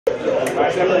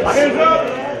Hands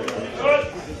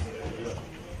up.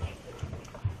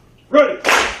 Ready.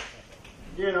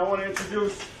 Again, I want to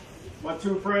introduce my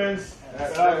two friends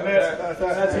that I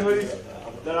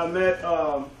met,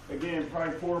 again,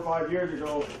 probably 4 or 5 years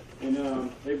ago,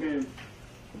 and they've been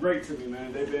great to me,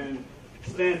 man. They've been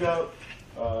stand up.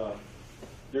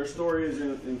 Their story is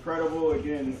incredible.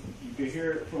 Again, you can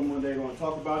hear it from when they want to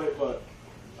talk about it, but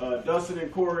Dustin and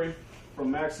Cory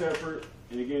from Max Effort,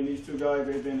 and again, these two guys,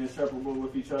 they've been inseparable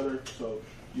with each other, so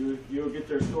you'll get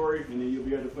their story, and then you'll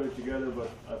be able to put it together, but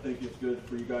I think it's good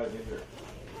for you guys to hear.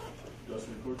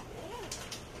 Dustin and Cory.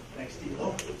 Thanks, Steve.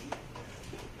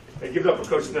 Hey, give it up for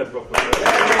Coach Smith real quick. You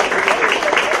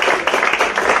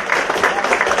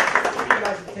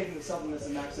guys are taking the supplements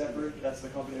in Max Effort. That's the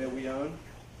company that we own.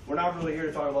 We're not really here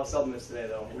to talk about supplements today,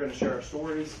 though. We're going to share our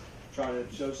stories, try to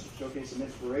showcase some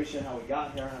inspiration, how we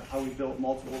got here, how we built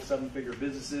multiple 7-figure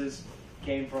businesses,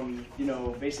 came from,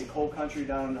 basic coal country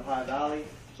down in the Ohio Valley.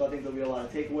 So I think there'll be a lot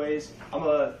of takeaways. I'm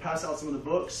going to pass out some of the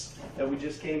books that we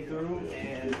just came through,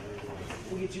 and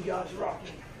we'll get you guys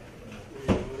rocking.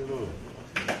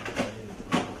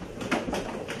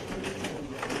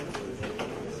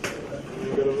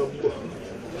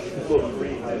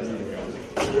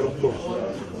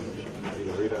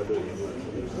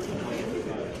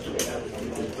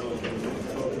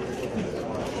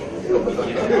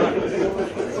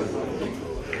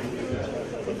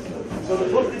 So the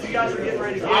book that you guys are getting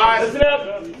ready to get, listen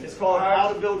up. It's called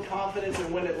How to Build Confidence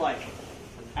and Win at Life.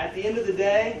 At the end of the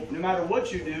day, no matter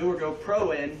what you do or go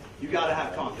pro in, you got to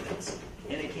have confidence.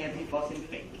 And it can't be fucking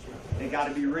fake. It got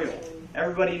to be real.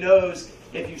 Everybody knows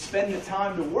if you spend the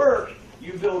time to work,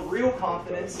 you build real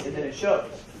confidence and then it shows.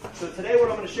 So today what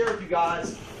I'm going to share with you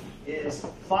guys is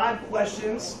 5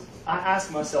 questions I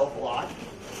ask myself a lot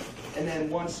and then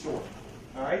 1 story.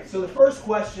 All right? So the first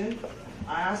question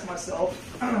I asked myself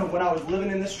when I was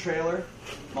living in this trailer,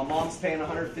 my mom's paying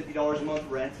 $150 a month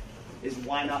rent, is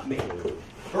why not me?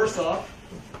 First off,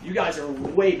 you guys are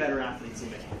way better athletes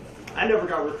than me. I never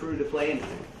got recruited to play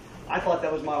anything. I thought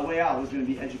that was my way out. It was going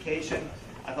to be education.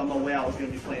 I thought my way out was going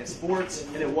to be playing sports,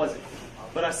 and it wasn't.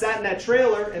 But I sat in that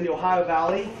trailer in the Ohio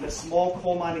Valley, in a small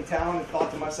coal mining town, and thought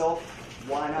to myself,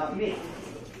 why not me?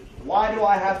 Why do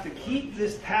I have to keep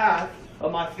this path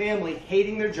of my family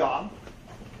hating their job?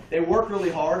 They work really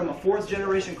hard. I'm a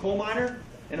 4th-generation coal miner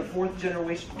and a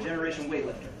 4th-generation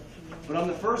weightlifter. But I'm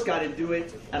the first guy to do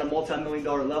it at a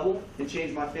multi-million-dollar level and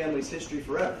change my family's history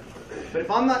forever. But if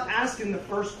I'm not asking the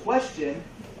first question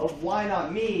of why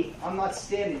not me, I'm not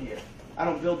standing here. I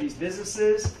don't build these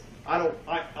businesses. I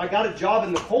got a job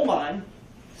in the coal mine,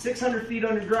 600 feet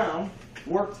underground,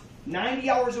 worked 90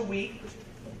 hours a week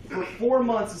for 4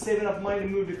 months to save enough money to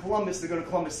move to Columbus to go to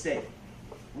Columbus State.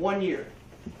 1 year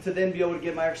to then be able to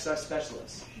get my exercise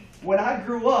specialist. When I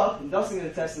grew up, and Dustin can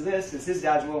attest to this because his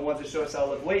dad's one who wanted to show us how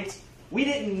to lift weights, we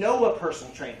didn't know a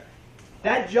personal trainer.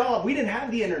 That job, we didn't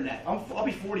have the internet. I'll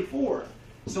be 44.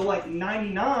 So like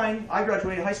 99, I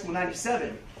graduated high school in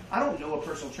 97. I don't know a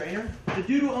personal trainer. The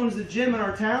dude who owns the gym in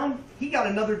our town, he got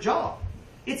another job.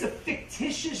 It's a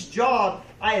fictitious job.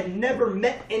 I had never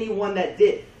met anyone that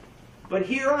did. But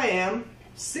here I am,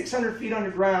 600 feet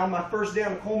underground, my first day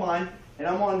on the coal mine, and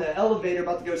I'm on the elevator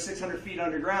about to go 600 feet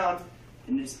underground,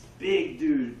 and this big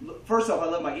dude, first off, I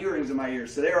love my earrings in my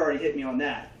ears, so they already hit me on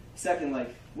that. Second,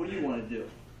 like, what do you want to do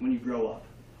when you grow up?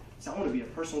 So I want to be a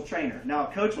personal trainer. Now,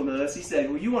 a coach will know this. He said,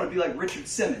 well, you want to be like Richard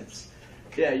Simmons.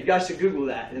 Yeah, you guys should Google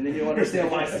that, and then you'll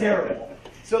understand why it's terrible.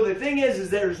 So the thing is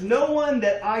there's no one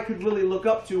that I could really look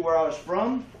up to where I was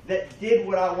from that did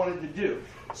what I wanted to do.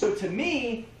 So to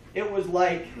me, it was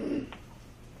like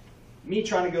me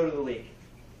trying to go to the league.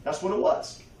 That's what it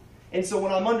was. And so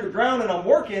when I'm underground and I'm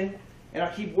working, and I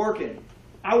keep working,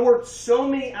 I worked so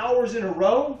many hours in a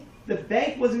row, the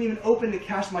bank wasn't even open to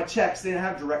cash my checks. They didn't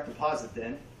have direct deposit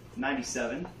then,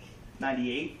 97,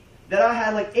 98, that I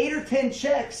had like 8 or 10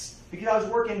 checks because I was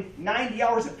working 90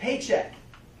 hours a paycheck.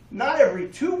 Not every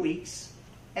 2 weeks,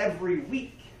 every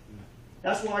week.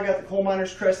 That's why I got the coal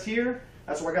miner's crest here.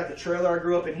 That's why I got the trailer I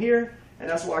grew up in here. And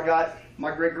that's why I got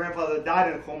my great-grandfather that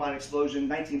died in a coal mine explosion in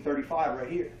 1935 right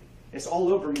here. It's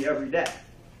all over me every day.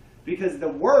 Because the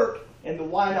work and the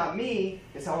why not me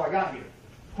is how I got here.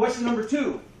 Question number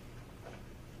 2.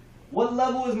 What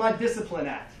level is my discipline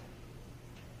at?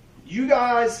 You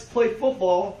guys play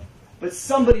football, but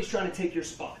somebody's trying to take your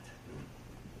spot.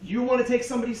 You want to take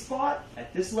somebody's spot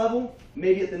at this level,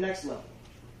 maybe at the next level.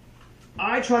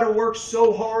 I try to work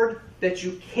so hard that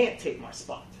you can't take my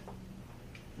spot.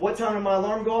 What time did my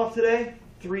alarm go off today?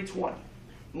 3:20.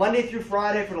 Monday through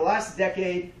Friday for the last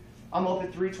decade, I'm up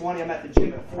at 3:20. I'm at the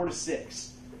gym at 4 to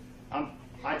 6. I'm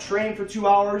I trained for 2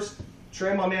 hours.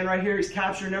 Trey, my man right here, he's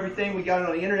capturing everything. We got it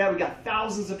on the internet. We got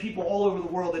thousands of people all over the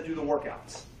world that do the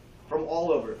workouts. From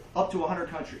all over, up to 100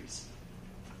 countries.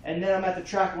 And then I'm at the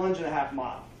track lunge in a half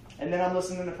mile. And then I'm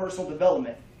listening to personal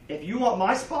development. If you want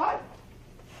my spot,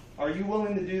 are you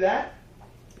willing to do that?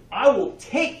 I will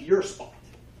take your spot.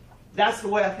 That's the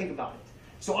way I think about it.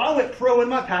 So I went pro in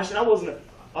my passion.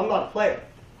 I'm not a player.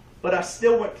 But I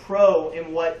still went pro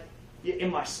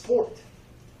in my sport.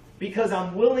 Because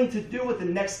I'm willing to do what the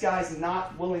next guy's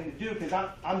not willing to do, because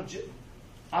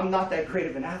I'm not that great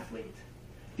of an athlete.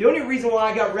 The only reason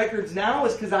why I got records now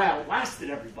is because I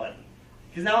outlasted everybody.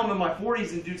 Because now I'm in my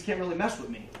 40s and dudes can't really mess with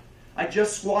me. I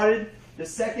just squatted the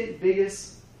second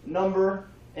biggest number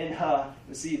in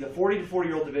the 40 to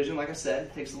 40-year-old division. Like I said,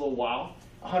 it takes a little while.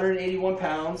 181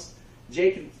 pounds.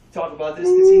 Jay can talk about this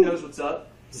because he knows what's up.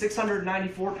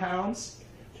 694 pounds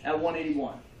at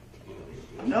 181.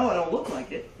 No, I don't look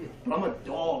like it, but I'm a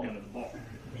dog under the ball.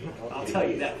 I'll tell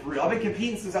you that for real. I've been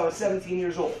competing since I was 17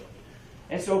 years old.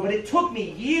 And so, but it took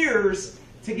me years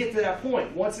to get to that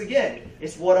point. Once again,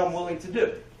 it's what I'm willing to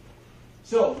do.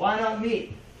 So, why not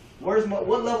me? What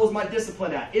level is my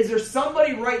discipline at? Is there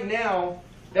somebody right now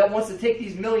that wants to take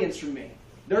these millions from me?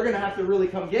 They're going to have to really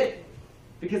come get it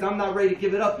because I'm not ready to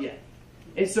give it up yet.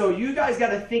 And so, you guys got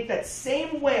to think that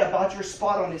same way about your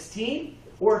spot on this team,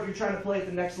 or if you're trying to play at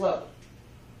the next level.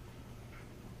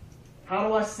 How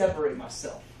do I separate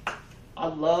myself? I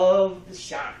love the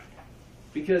shine.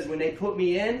 Because when they put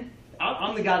me in,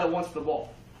 I'm the guy that wants the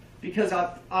ball. Because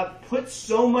I've put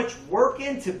so much work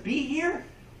in to be here,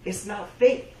 it's not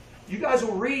fake. You guys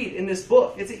will read in this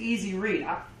book. It's an easy read.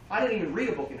 I didn't even read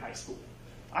a book in high school.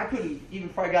 I couldn't even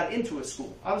probably got into a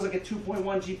school. I was like a 2.1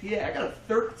 GPA. I got a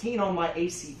 13 on my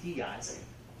ACT, guys.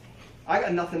 I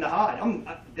got nothing to hide.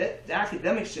 The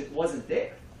academic shit wasn't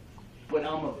there. But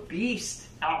I'm a beast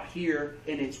out here,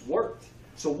 and it's worked.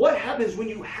 So what happens when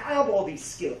you have all these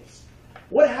skills?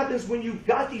 What happens when you've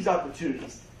got these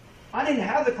opportunities? I didn't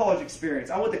have the college experience.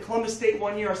 I went to Columbus State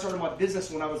one year. I started my business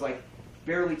when I was like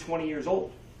barely 20 years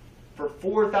old. For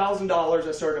 $4,000,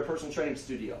 I started a personal training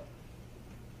studio.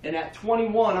 And at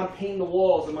 21, I'm painting the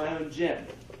walls of my own gym.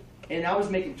 And I was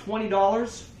making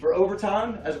 $20 for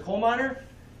overtime as a coal miner,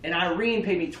 and Irene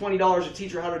paid me $20 to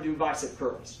teach her how to do bicep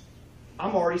curls.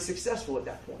 I'm already successful at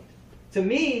that point. To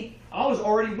me, I was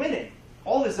already winning.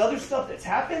 All this other stuff that's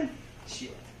happened,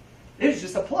 shit, it was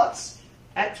just a plus.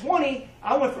 At 20,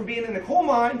 I went from being in the coal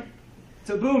mine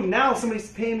to boom, now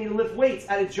somebody's paying me to lift weights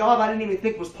at a job I didn't even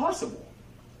think was possible.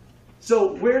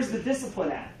 So where's the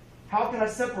discipline at? How can I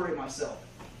separate myself?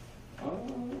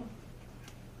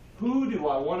 Who do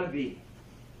I want to be?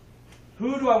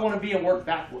 Who do I want to be and work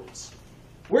backwards?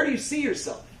 Where do you see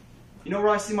yourself? You know where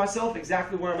I see myself?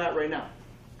 Exactly where I'm at right now.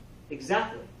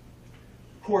 Exactly.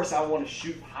 Of course, I want to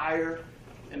shoot higher,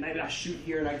 and maybe I shoot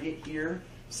here and I get here.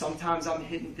 Sometimes I'm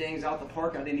hitting things out the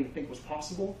park I didn't even think was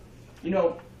possible. You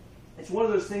know, it's one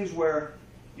of those things where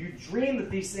you dream that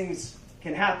these things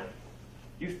can happen.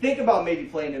 You think about maybe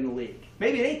playing in the league.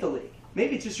 Maybe it ain't the league.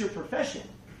 Maybe it's just your profession.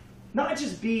 Not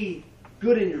just be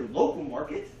good in your local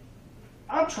market.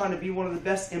 I'm trying to be one of the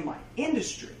best in my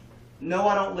industry. No,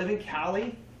 I don't live in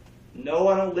Cali. No,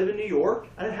 I don't live in New York.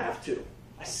 I didn't have to.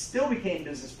 I still became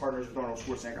business partners with Arnold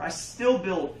Schwarzenegger. I still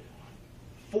built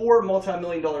 4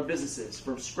 multi-million-dollar businesses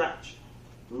from scratch.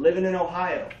 Living in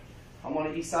Ohio. I'm on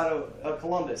the east side of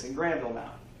Columbus, in Granville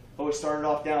now. Always started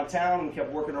off downtown and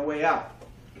kept working our way out.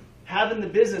 Having the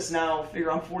business now,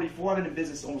 figure I'm 44, I've been in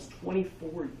business almost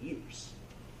 24 years.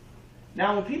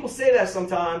 Now, when people say that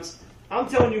sometimes, I'm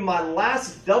telling you my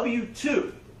last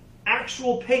W-2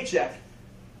 actual paycheck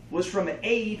was from an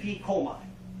AEP coal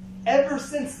mine. Ever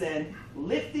since then,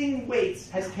 lifting weights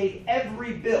has paid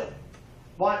every bill.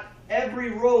 Bought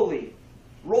every rollie,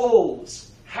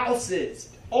 rolls, houses,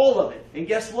 all of it. And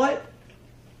guess what?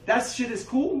 That shit is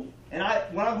cool. And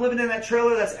when I'm living in that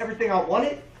trailer, that's everything I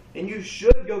wanted. And you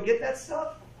should go get that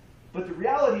stuff. But the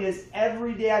reality is,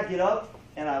 every day I get up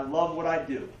and I love what I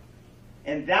do.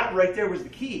 And that right there was the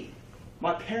key.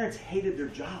 My parents hated their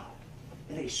job.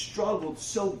 And they struggled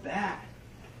so bad.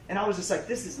 And I was just like,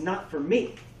 this is not for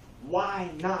me.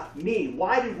 Why not me?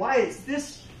 Why is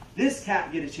this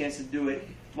cat get a chance to do it?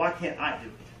 Why can't I do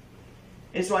it?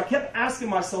 And so I kept asking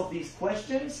myself these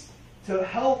questions to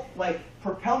help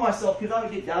propel myself, because I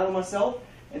would get down on myself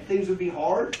and things would be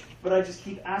hard, but I just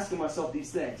keep asking myself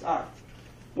these things. All right.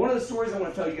 One of the stories I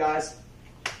want to tell you guys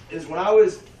is when I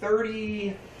was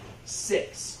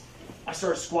 36, I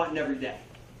started squatting every day.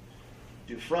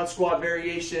 Do front squat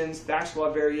variations, back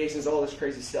squat variations, all this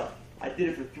crazy stuff. I did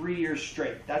it for 3 years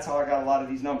straight. That's how I got a lot of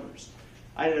these numbers.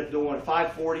 I ended up doing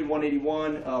 540,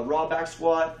 181 raw back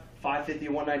squat, 550,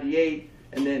 198,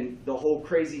 and then the whole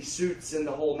crazy suits and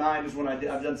the whole nine is when I've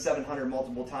done 700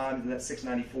 multiple times, and that's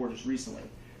 694 just recently.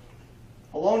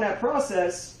 Along that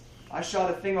process, I shot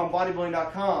a thing on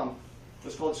bodybuilding.com. It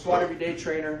was called Squat Everyday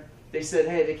Trainer. They said,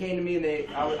 hey, they came to me,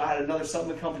 and I had another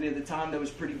supplement company at the time that was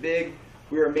pretty big.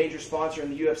 We were a major sponsor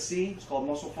in the UFC. It's called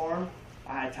Muscle Farm.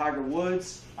 I had Tiger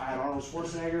Woods. I had Arnold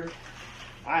Schwarzenegger.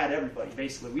 I had everybody,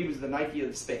 basically. We was the Nike of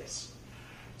the space.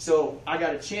 So I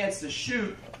got a chance to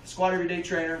shoot Squat Everyday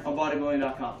Trainer on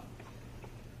bodybuilding.com.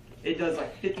 It does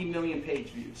like 50 million page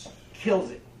views.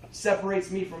 Kills it.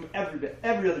 Separates me from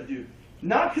every other dude.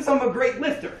 Not because I'm a great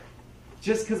lifter,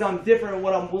 just because I'm different in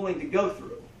what I'm willing to go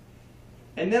through.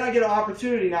 And then I get an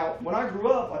opportunity. Now, when I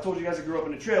grew up, I told you guys I grew up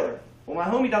in a trailer. Well, my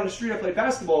homie down the street I played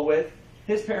basketball with,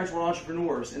 his parents were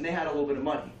entrepreneurs, and they had a little bit of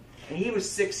money. And he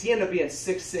was he ended up being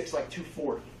 6'6", like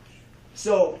 240.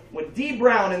 So when D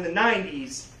Brown in the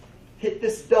 90s hit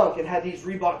this dunk and had these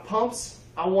Reebok pumps,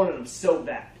 I wanted them so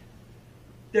bad.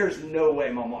 There's no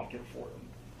way my mom can afford them.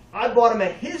 I bought them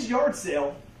at his yard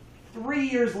sale 3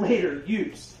 years later,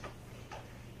 used.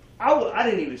 I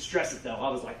didn't even stress it though. I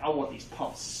was like, I want these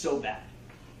pumps so bad.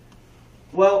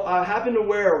 Well, I happened to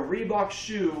wear a Reebok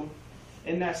shoe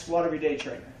in that Squat Everyday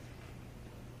Trainer.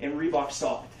 And Reebok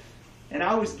saw it. And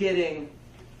I was getting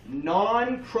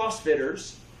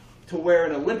non-CrossFitters to wear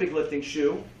an Olympic lifting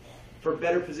shoe for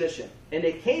better position. And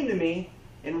they came to me,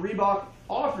 and Reebok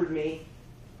offered me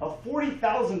a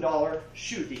 $40,000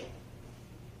 shoe deal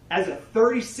as a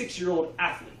 36-year-old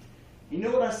athlete. You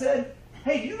know what I said?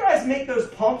 Hey, do you guys make those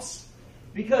pumps?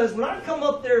 Because when I come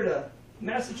up there to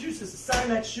Massachusetts to sign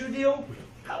that shoe deal,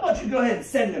 how about you go ahead and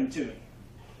send them to me?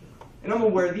 And I'm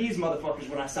going to wear these motherfuckers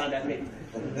when I sign that paper.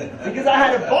 Because I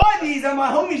had to buy these at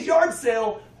my homie's yard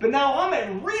sale, but now I'm at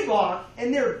Reebok,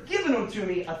 and they're giving them to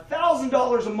me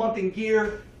 $1,000 a month in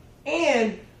gear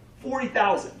and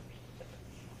 $40,000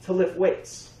 to lift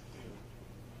weights.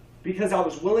 Because I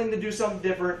was willing to do something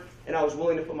different, and I was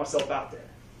willing to put myself out there.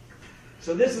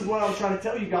 So this is what I'm trying to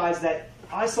tell you guys, that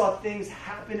I saw things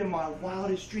happen in my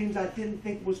wildest dreams I didn't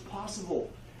think was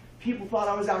possible. People thought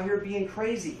I was out here being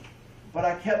crazy. But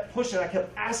I kept pushing, I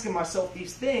kept asking myself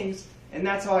these things, and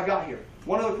that's how I got here.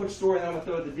 One other quick story, and then I'm going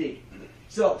to throw it to D.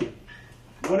 So,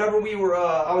 whenever we were,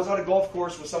 I was on a golf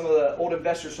course with some of the old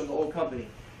investors from the old company,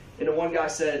 and the one guy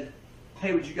said,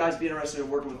 hey, would you guys be interested in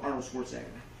working with Arnold Schwarzenegger?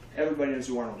 Everybody knows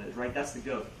who Arnold is, right? That's the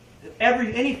GOAT.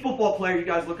 Any football player you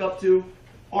guys look up to,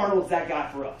 Arnold's that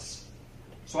guy for us.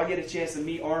 So I get a chance to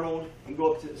meet Arnold and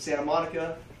go up to Santa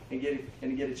Monica and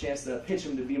get a chance to pitch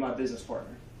him to be my business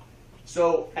partner.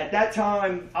 So at that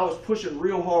time, I was pushing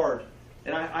real hard,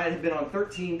 and I had been on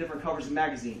 13 different covers of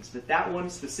magazines, but that one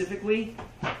specifically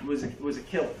was a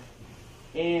killer.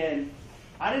 And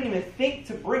I didn't even think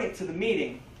to bring it to the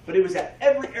meeting, but it was at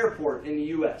every airport in the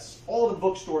U.S., all the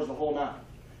bookstores, the whole nine.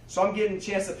 So I'm getting a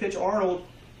chance to pitch Arnold,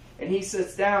 and he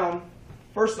sits down.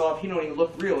 First off, he don't even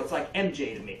look real. It's like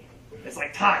MJ to me. It's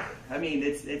like Tiger. I mean,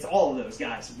 it's all of those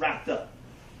guys wrapped up.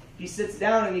 He sits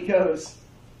down and he goes,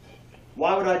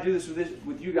 why would I do this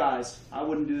with you guys? I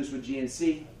wouldn't do this with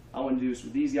GNC. I wouldn't do this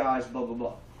with these guys, blah, blah,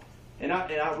 blah. And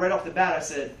I right off the bat, I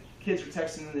said, kids are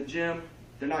texting in the gym.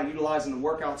 They're not utilizing the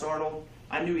workouts, Arnold.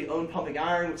 I knew he owned Pumping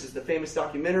Iron, which is the famous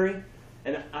documentary.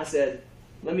 And I said,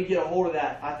 let me get a hold of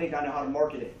that. I think I know how to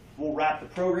market it. We'll wrap the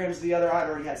programs together. I've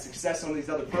already had success on these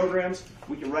other programs.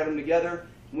 We can write them together,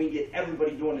 and we can get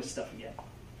everybody doing this stuff again.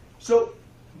 So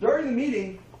during the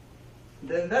meeting,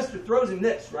 the investor throws him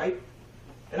this, right?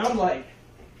 And I'm like,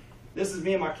 this is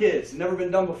me and my kids. Never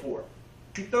been done before.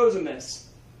 He throws him this,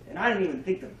 and I didn't even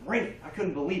think to bring it. I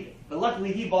couldn't believe it. But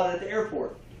luckily, he bought it at the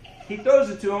airport. He throws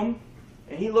it to him,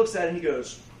 and he looks at it, and he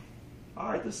goes, all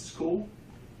right, this is cool.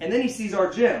 And then he sees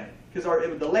our gym, because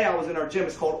the layout was in our gym.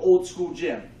 It's called Old School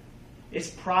Gym. It's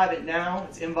private now.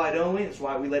 It's invite only. That's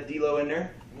why we let D-Lo in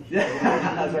there.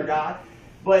 That's our guy.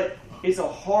 But it's a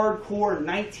hardcore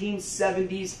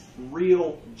 1970s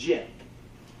real gym.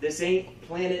 This ain't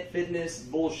Planet Fitness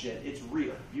bullshit. It's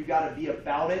real. You got to be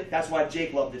about it. That's why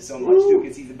Jake loved it so much too,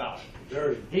 because he's about it.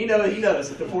 Dirty. He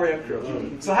knows at the 4am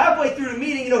crew. So halfway through the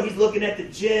meeting, he's looking at the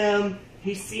gym.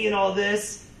 He's seeing all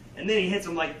this, and then he hits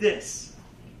him like this,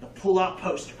 the pull-out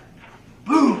poster.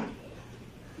 Boom!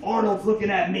 Arnold's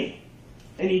looking at me,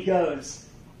 and he goes,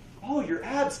 oh, your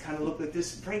abs kind of look like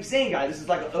this Frank Zane guy. This is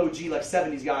like an OG, like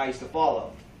 70s guy I used to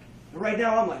follow. And right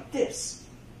now I'm like this,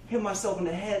 hitting myself in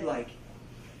the head like,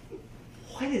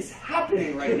 what is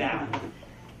happening right now?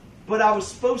 But I was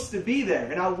supposed to be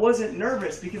there, and I wasn't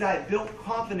nervous because I had built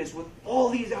confidence with all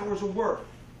these hours of work,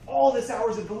 all this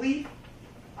hours of belief.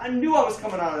 I knew I was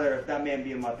coming out of there with that man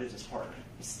being my business partner.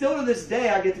 Still to this day,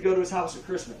 I get to go to his house at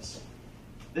Christmas.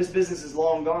 This business is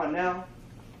long gone now.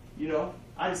 You know,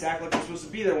 I just act like I'm supposed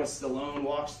to be there when Stallone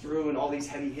walks through and all these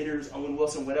heavy hitters, Owen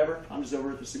Wilson, whatever. I'm just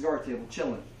over at the cigar table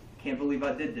chilling. Can't believe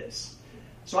I did this.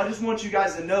 So I just want you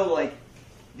guys to know, like,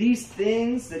 these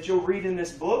things that you'll read in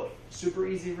this book, super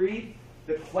easy read,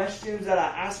 the questions that I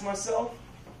ask myself,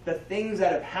 the things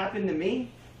that have happened to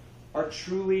me are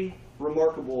truly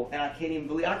remarkable. And I can't even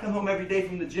believe. I come home every day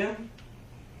from the gym.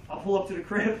 I'll pull up to the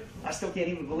crib. I still can't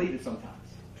even believe it sometimes.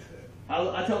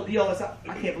 I tell D all the time,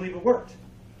 I can't believe it worked.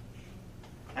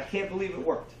 I can't believe it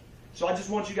worked. So I just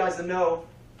want you guys to know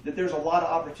that there's a lot of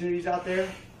opportunities out there.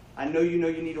 I know you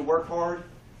need to work hard.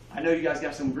 I know you guys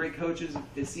got some great coaches.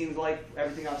 It seems like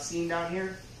everything I've seen down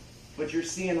here. But you're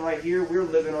seeing right here, we're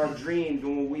living our dream,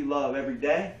 doing what we love every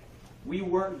day. We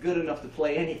weren't good enough to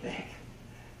play anything,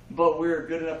 but we're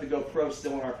good enough to go pro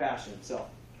still in our passion. So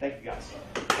thank you guys.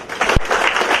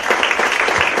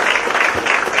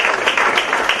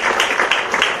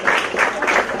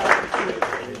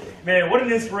 Man, what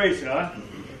an inspiration, huh?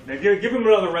 Now give him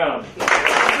another round.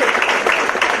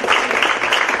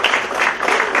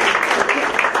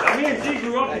 Now, me and G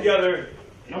grew up together,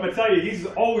 and I'm going to tell you, he's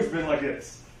always been like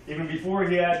this. Even before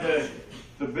he had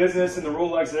the business and the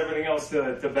Rolex and everything else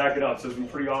to back it up. So it's been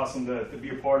pretty awesome to be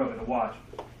a part of it and to watch.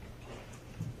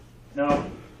 Now,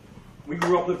 we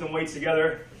grew up lifting weights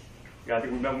together. I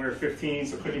think we met when we were 15,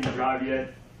 so couldn't even drive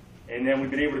yet. And then we've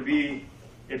been able to be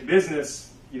in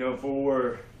business, you know,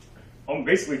 for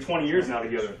basically 20 years now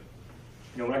together.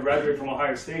 You know, when I graduated from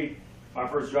Ohio State, my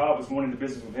first job was going into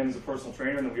business with him as a personal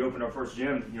trainer, and then we opened our first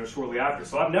gym, you know, shortly after.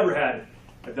 So I've never had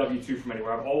a W-2 from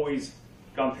anywhere. I've always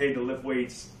gotten paid to lift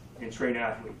weights and train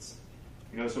athletes.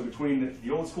 You know, so between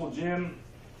the old school gym,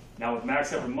 now with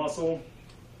Max Effort Muscle,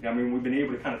 I mean, we've been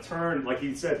able to kind of turn, like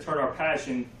he said, turn our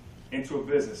passion into a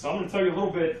business. So I'm going to tell you a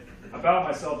little bit about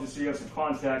myself just so you have some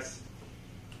context,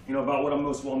 you know, about what I'm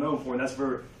most well known for, and that's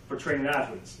for training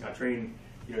athletes. I train,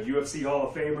 you know, UFC Hall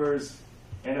of Famers,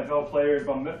 NFL players,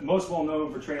 but I'm most well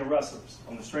known for training wrestlers.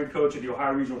 I'm the strength coach at the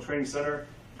Ohio Regional Training Center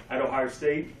at Ohio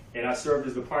State, and I served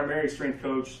as the primary strength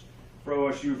coach for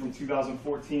OSU from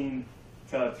 2014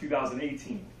 to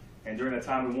 2018. And during that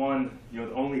time, we won, you know,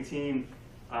 the only team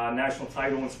national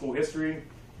title in school history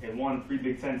and won 3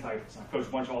 Big Ten titles. I coached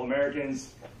a bunch of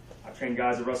All-Americans. I trained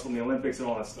guys that wrestled in the Olympics and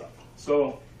all that stuff.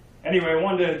 So anyway, I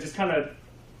wanted to just kind of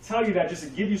tell you that just to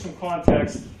give you some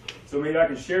context so maybe I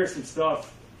can share some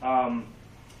stuff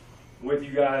with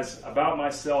you guys about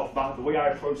myself, about the way I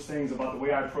approach things, about the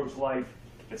way I approach life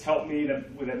that's helped me,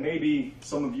 that maybe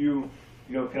some of you,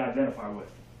 you know, can identify with.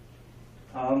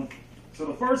 So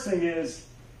the first thing is,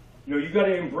 you know, you got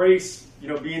to embrace, you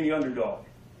know, being the underdog.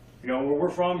 You know, where we're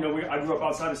from, you know, I grew up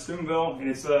outside of Steubenville, and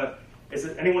is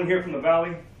it anyone here from the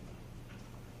Valley?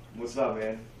 What's up,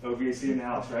 man? OVAC in the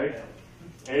house, right?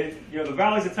 And, you know, the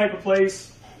Valley's the type of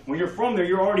place, when you're from there,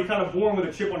 you're already kind of born with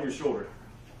a chip on your shoulder.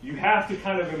 You have to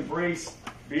kind of embrace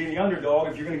being the underdog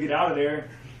if you're going to get out of there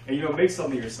and, you know, make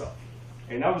something of yourself.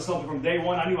 And that was something from day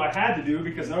one I knew I had to do,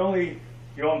 because not only,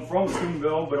 you know, I'm from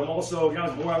Steubenville, but I'm also, you know,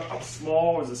 I was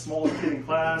small, I was the smallest kid in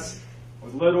class, I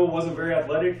was little, wasn't very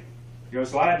athletic. You know,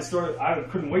 so I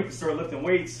couldn't wait to start lifting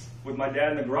weights with my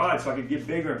dad in the garage so I could get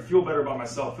bigger and feel better about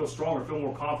myself, feel stronger, feel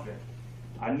more confident.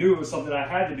 I knew it was something I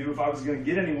had to do if I was going to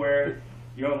get anywhere.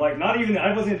 You know, like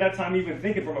I wasn't at that time even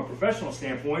thinking from a professional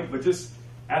standpoint, but just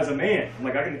as a man. I'm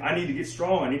like, I need to get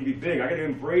strong, I need to be big, I got to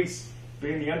embrace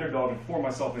being the underdog and pour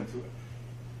myself into it.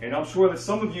 And I'm sure that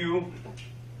some of you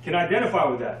can identify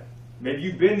with that. Maybe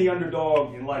you've been the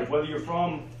underdog in life, whether you're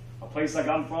from a place like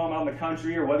I'm from, out in the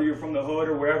country, or whether you're from the hood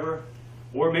or wherever.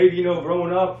 Or maybe, you know,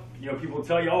 growing up, you know, people will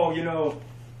tell you, oh, you know,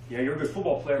 yeah, you're a good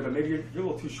football player, but maybe you're a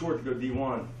little too short to go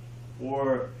D1.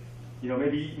 Or, you know,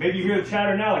 maybe you hear the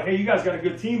chatter now, like, hey, you guys got a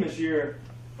good team this year,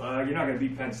 but you're not going to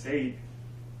beat Penn State.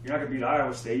 You're not going to beat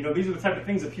Iowa State. You know, these are the type of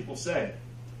things that people say.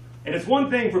 And it's one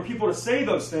thing for people to say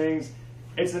those things.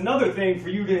 It's another thing for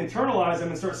you to internalize them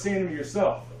and start saying them to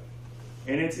yourself.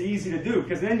 And it's easy to do,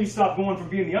 because then you stop going from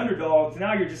being the underdog to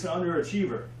now you're just an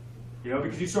underachiever. You know,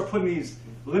 because you start putting these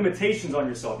limitations on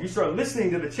yourself. You start listening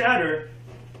to the chatter,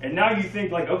 and now you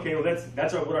think like, okay, well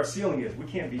that's what our ceiling is. We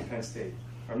can't beat Penn State,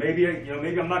 or maybe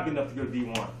I'm not good enough to go to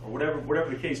D1, or whatever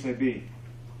the case may be.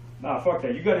 Nah, fuck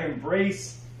that. You got to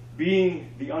embrace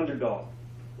being the underdog,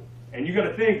 and you got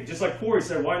to think, just like Cory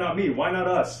said, why not me? Why not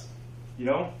us? You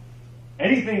know,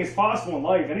 anything is possible in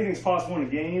life. Anything's possible in a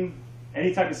game.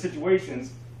 Any type of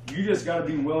situations. You just got to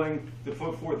be willing to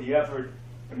put forth the effort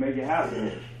and make it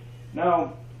happen.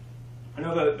 Now, I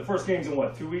know the first game's in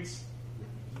what, 2 weeks?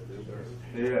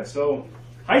 Yeah, so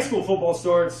high school football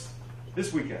starts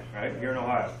this weekend, right, here in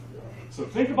Ohio. So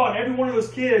think about every one of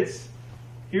those kids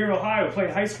here in Ohio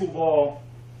playing high school ball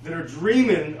that are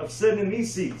dreaming of sitting in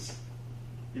these seats.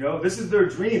 You know, this is their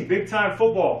dream, big time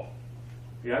football.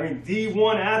 Yeah, I mean,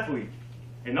 D1 athlete.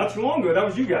 And not too long ago, that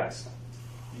was you guys.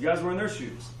 You guys were in their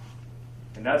shoes.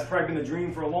 And that's probably been the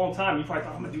dream for a long time. You probably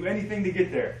thought, I'm going to do anything to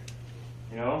get there.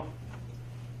 You know?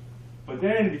 But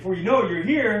then, before you know it, you're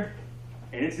here,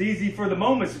 and it's easy for the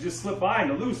moments to just slip by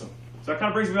and to lose them. So that kind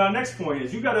of brings me to our next point,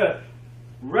 is you got to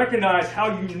recognize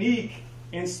how unique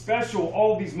and special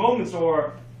all these moments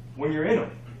are when you're in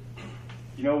them.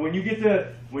 You know, when you get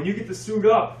to suit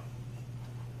up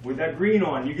with that green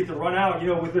on, you get to run out, you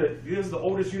know, this is the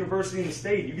oldest university in the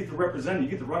state, you get to represent it, you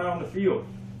get to run out on the field.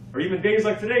 Or even days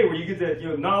like today where you get the, you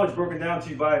know, knowledge broken down to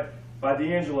you by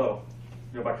D'Angelo,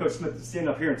 you know, by Coach Smith standing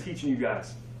up here and teaching you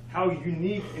guys how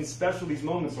unique and special these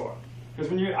moments are.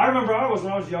 Because I remember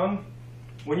when I was young,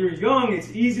 when you're young,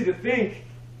 it's easy to think,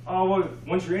 oh, well,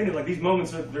 once you're in it, like these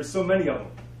moments, there's so many of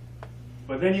them.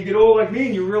 But then you get old like me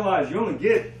and you realize you only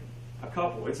get a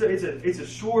couple. It's a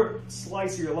short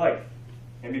slice of your life.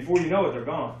 And before you know it, they're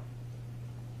gone.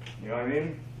 You know what I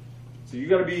mean? So you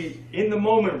got to be in the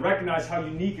moment, recognize how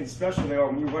unique and special they are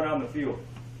when you run out on the field.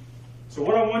 So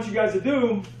what I want you guys to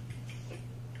do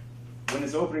when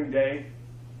it's opening day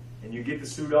and you get to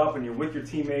suit up and you're with your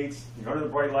teammates, you're under the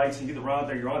bright lights and you get to run out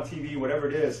there, you're on TV, whatever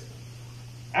it is,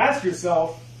 ask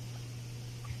yourself,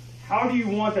 how do you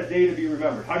want that day to be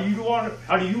remembered? How do you want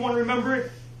to remember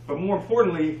it? But more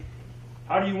importantly,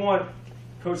 how do you want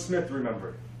Coach Smith to remember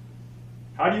it?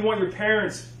 How do you want your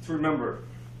parents to remember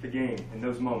the game in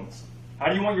those moments? How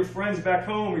do you want your friends back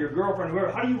home or your girlfriend,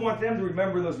 whoever, how do you want them to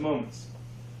remember those moments?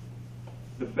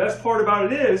 The best part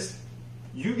about it is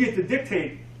you get to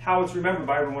dictate how it's remembered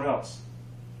by everyone else.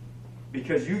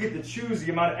 Because you get to choose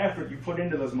the amount of effort you put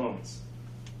into those moments.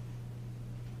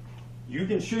 You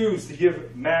can choose to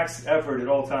give max effort at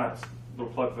all times.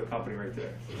 Little plug for the company right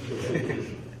there.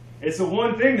 It's the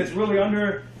one thing that's really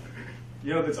under,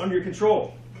 you know, that's under your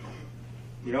control.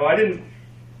 You know, it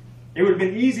would have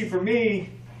been easy for me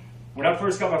when I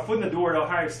first got my foot in the door at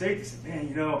Ohio State to say, man,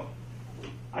 you know,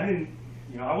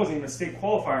 I wasn't even a state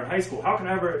qualifier in high school. How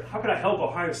could I help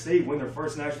Ohio State win their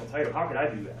first national title? How could I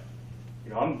do that?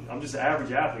 You know, I'm just an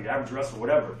average athlete, average wrestler,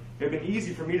 whatever. It would have been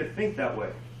easy for me to think that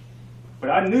way. But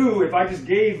I knew if I just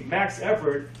gave max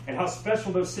effort and how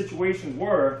special those situations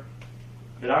were,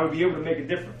 that I would be able to make a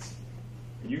difference.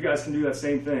 And you guys can do that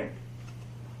same thing.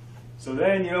 So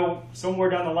then, you know, somewhere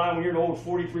down the line when you're an old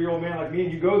 43-year-old man like me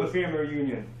and you go to the family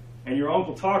reunion and your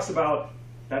uncle talks about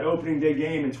that opening day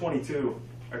game in 22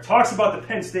 or talks about the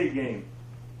Penn State game,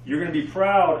 you're going to be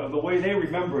proud of the way they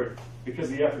remember it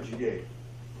because of the effort you gave.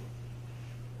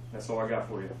 That's all I got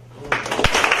for you.